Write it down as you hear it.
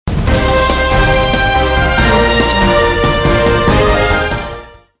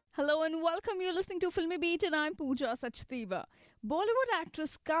listening to Filmy Beat and I'm Pooja Sachdeva. Bollywood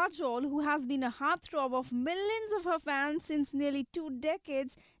actress Kajol, who has been a heartthrob of millions of her fans since nearly 2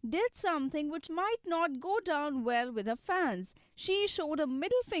 decades, did something which might not go down well with her fans. She showed a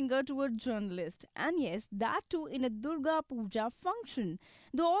middle finger to a journalist, and yes, that too in a Durga Puja function.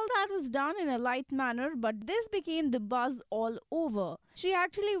 Though all that was done in a light manner, but this became the buzz all over. She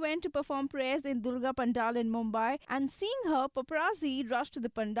actually went to perform prayers in Durga Pandal in Mumbai, and seeing her, paparazzi rushed to the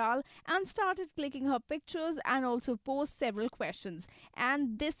pandal and started clicking her pictures and also posed several questions.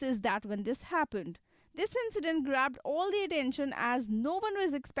 And this is that when this happened. This incident grabbed all the attention as no one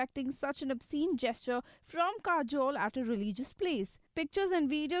was expecting such an obscene gesture from Kajol at a religious place. Pictures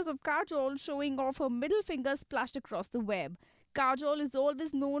and videos of Kajol showing off her middle finger splashed across the web. Kajol is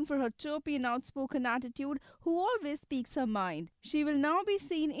always known for her chirpy and outspoken attitude, who always speaks her mind. She will now be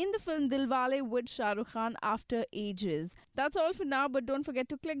seen in the film Dilwale with Shah Rukh Khan after ages. That's all for now, but don't forget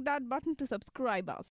to click that button to subscribe us.